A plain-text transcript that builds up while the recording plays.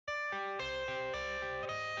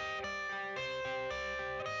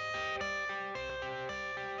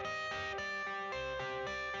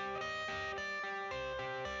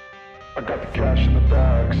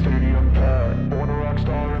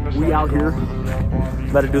We out here,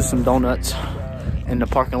 about to do some donuts in the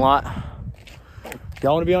parking lot.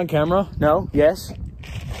 Y'all want to be on camera? No? Yes?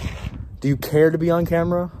 Do you care to be on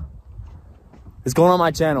camera? It's going on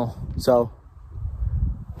my channel, so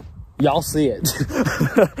y'all see it.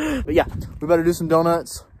 But yeah, we better do some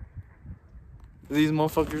donuts. These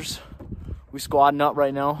motherfuckers, we squadding up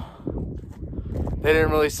right now. They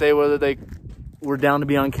didn't really say whether they were down to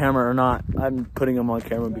be on camera or not. I'm putting them on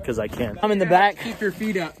camera because I can. I'm in the back. Keep your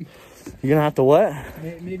feet up. You're gonna have to what?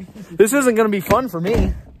 Maybe. This isn't gonna be fun for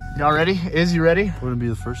me. Y'all ready? Is you ready? Wouldn't be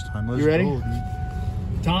the first time. Let's You ready? Go,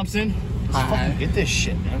 Thompson? Let's fucking get this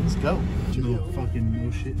shit, man. Let's go. No fucking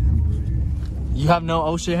no shit. You have no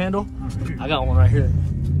oh shit handle? I got one right here.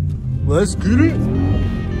 Let's get it.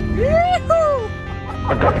 Yee-hoo!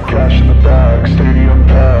 I got the cash in the bag, stadium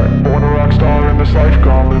packed. Born a rock star in this life,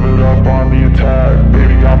 gonna live it up on the attack.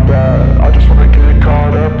 Baby, I'm bad. I just wanna get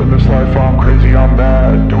caught up in this life. I'm crazy, I'm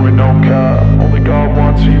mad. Doing no cap. Only got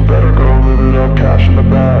one, so you better go live it up. Cash in the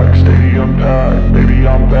bag, stadium packed. Baby,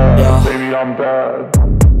 I'm bad. Yeah. Baby, I'm bad.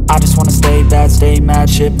 I just wanna stay bad, stay mad.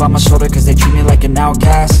 Chip on my shoulder cause they treat me like an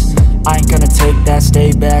outcast. I ain't gonna take that,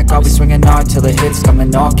 stay back. I'll be swinging hard till the hits come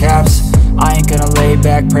in all caps. I ain't gonna lay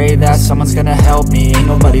back, pray that someone's gonna help me. Ain't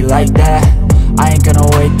nobody like that. I ain't gonna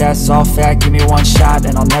wait, that's all fact. Give me one shot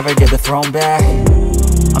and I'll never get the throne back.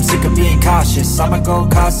 I'm sick of being cautious. I'ma go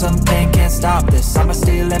cause something, can't stop this. I'ma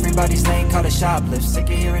steal everybody's lane, call it shoplift. Sick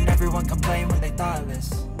of hearing everyone complain when they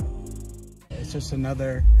thoughtless. It's just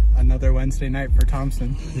another Wednesday night for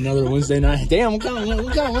Thompson. Another Wednesday night. Damn, what kind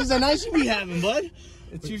of Wednesday nights you be having, bud?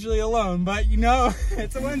 It's usually alone, but you know,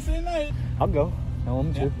 it's a Wednesday night. I'll go. I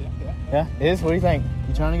want to. Yeah, it is? What do you think?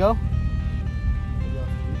 You trying to go?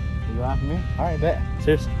 You go after me? Alright, bet.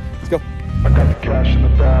 Seriously. Let's go. I got the cash in the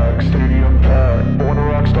bag, stadium packed. Born a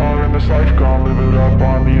rock star in this life, gonna live it up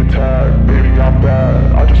on the attack. Baby, I'm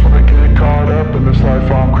bad. I just wanna get caught up in this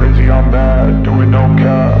life. I'm crazy, I'm mad. Doing no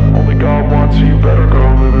cap. Only got one, so you better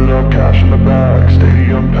go live it up. Cash in the bag,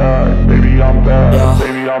 stadium packed. Baby, I'm bad. Yeah.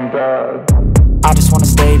 Baby, I'm bad. I just wanna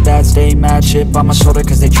stay bad, stay mad. Chip on my shoulder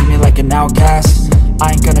cause they treat me like an outcast.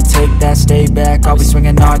 I ain't gonna take that, stay back. I'll be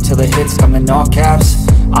swinging hard till the hits come in all caps.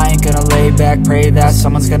 I ain't gonna lay back, pray that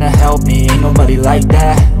someone's gonna help me. Ain't nobody like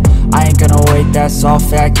that. I ain't gonna wait, that's all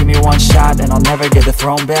fact. Give me one shot and I'll never get the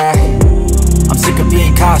throne back. I'm sick of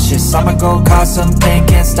being cautious. I'ma go cause something,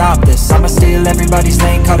 can't stop this. I'ma steal everybody's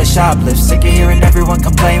lane, call it shoplift. Sick of hearing everyone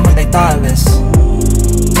complain when they thoughtless.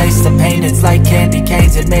 Taste the pain, it's like candy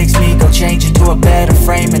canes. It makes me go change into a better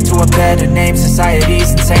frame, into a better name.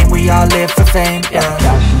 Society's insane, we all live for fame. Yeah.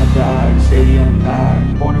 Cash in the bag, stadium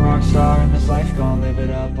packed. Born a rock star in this life, gonna live it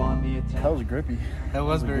up on the attack. That was grippy. That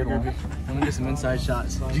was very grippy. I'm gonna get some inside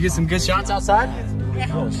shots. Did you get some good shots outside? I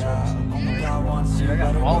All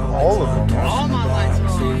of them. All my lights are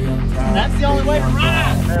on. That's the only way to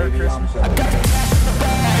ride. Merry Christmas.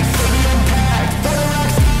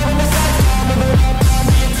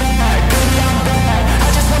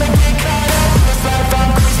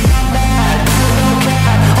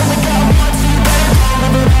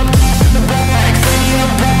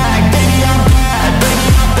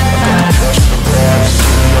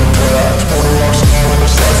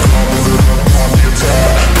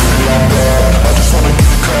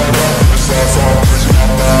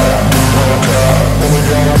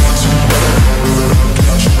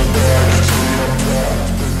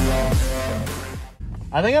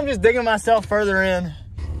 I think I'm just digging myself further in.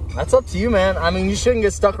 That's up to you, man. I mean, you shouldn't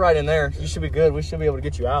get stuck right in there. You should be good. We should be able to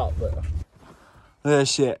get you out, but look at that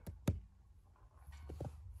shit.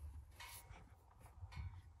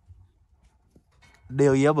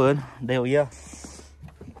 Deal yeah, bud. Deal yeah.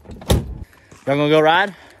 Y'all gonna go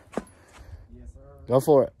ride? Yes, sir. Go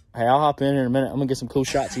for it. Hey, I'll hop in here in a minute. I'm gonna get some cool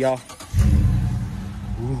shots of y'all.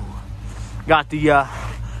 Got the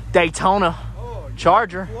Daytona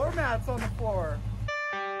Charger. Floor mats on the floor.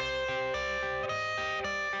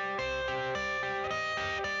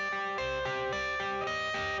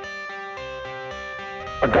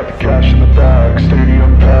 I got the cash in the bag,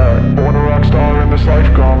 stadium packed. Born a rock star in this life,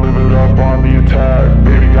 gonna live it up on the attack.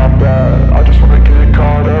 Baby, I'm bad. I just wanna get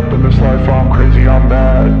caught up in this life. I'm crazy, I'm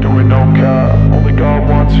mad. Doing no cap. Only got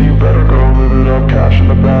one, so you better go live it up. Cash in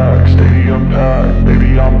the bag, stadium packed.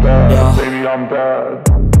 Baby, I'm bad. Yeah. Baby, I'm bad.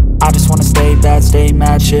 I just wanna stay bad, stay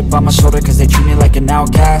mad. Chip on my shoulder cause they treat me like an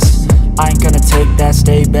outcast. I ain't gonna take that,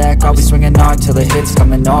 stay back. I'll be swinging hard till the hits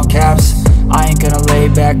come in all caps. I ain't gonna lay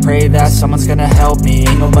back, pray that someone's gonna help me.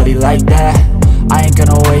 Ain't nobody like that. I ain't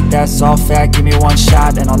gonna wait, that's all fact. Give me one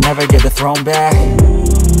shot and I'll never get the throne back.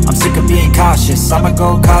 I'm sick of being cautious. I'ma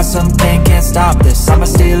go cause something, can't stop this. I'ma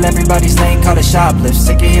steal everybody's lane, call it shoplift.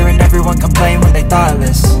 Sick of hearing everyone complain when they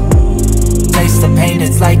thoughtless. Taste the pain,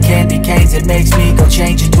 it's like candy canes. It makes me go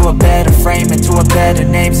change into a better frame, into a better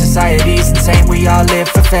name. Society's insane, we all live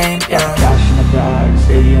for fame, yeah. Cash in the bag,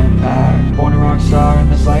 stadium packed. Born a rock star in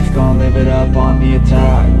this life, gon' live it up on the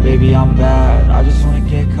attack. Baby, I'm bad, I just wanna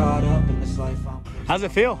get caught up in this life. How's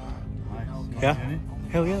it feel? Yeah?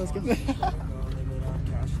 Hell yeah, let's go.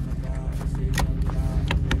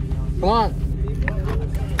 Come on.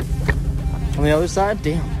 On the other side?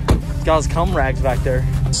 Damn. Got his cum rags back there.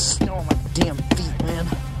 Snow on my damn feet, man.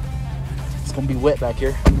 It's gonna be wet back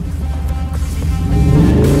here.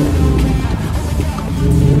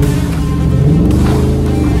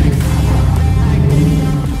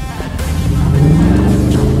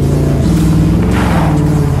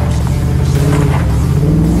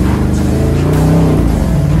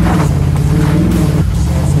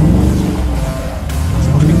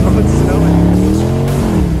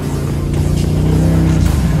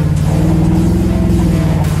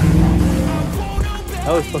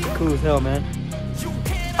 That was fucking cool as hell, man.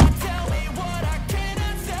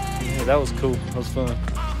 Yeah, that was cool. That was fun.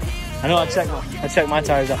 I know I checked my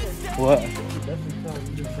tires out. What?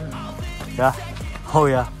 Yeah. Oh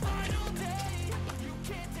yeah.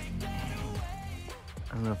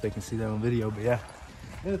 I don't know if they can see that on video, but yeah.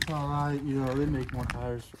 It's all right. You know, they make more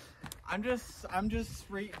tires. I'm just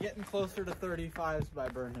getting closer to 35s by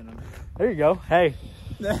burning them. There you go. Hey,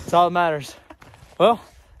 that's all that matters. Well,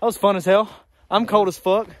 that was fun as hell. I'm cold as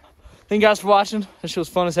fuck. Thank you guys for watching. This shit was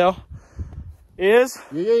fun as hell.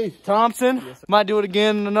 Thompson. Yes, might do it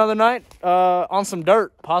again another night on some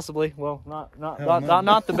dirt, possibly. Well, not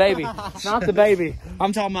the baby, not the baby.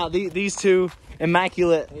 I'm talking about these two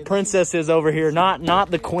immaculate princesses over here, not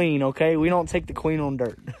the queen. Okay, we don't take the queen on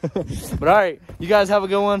dirt. But all right, you guys have a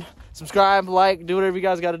good one. Subscribe, like, do whatever you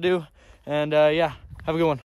guys got to do, and yeah, have a good one.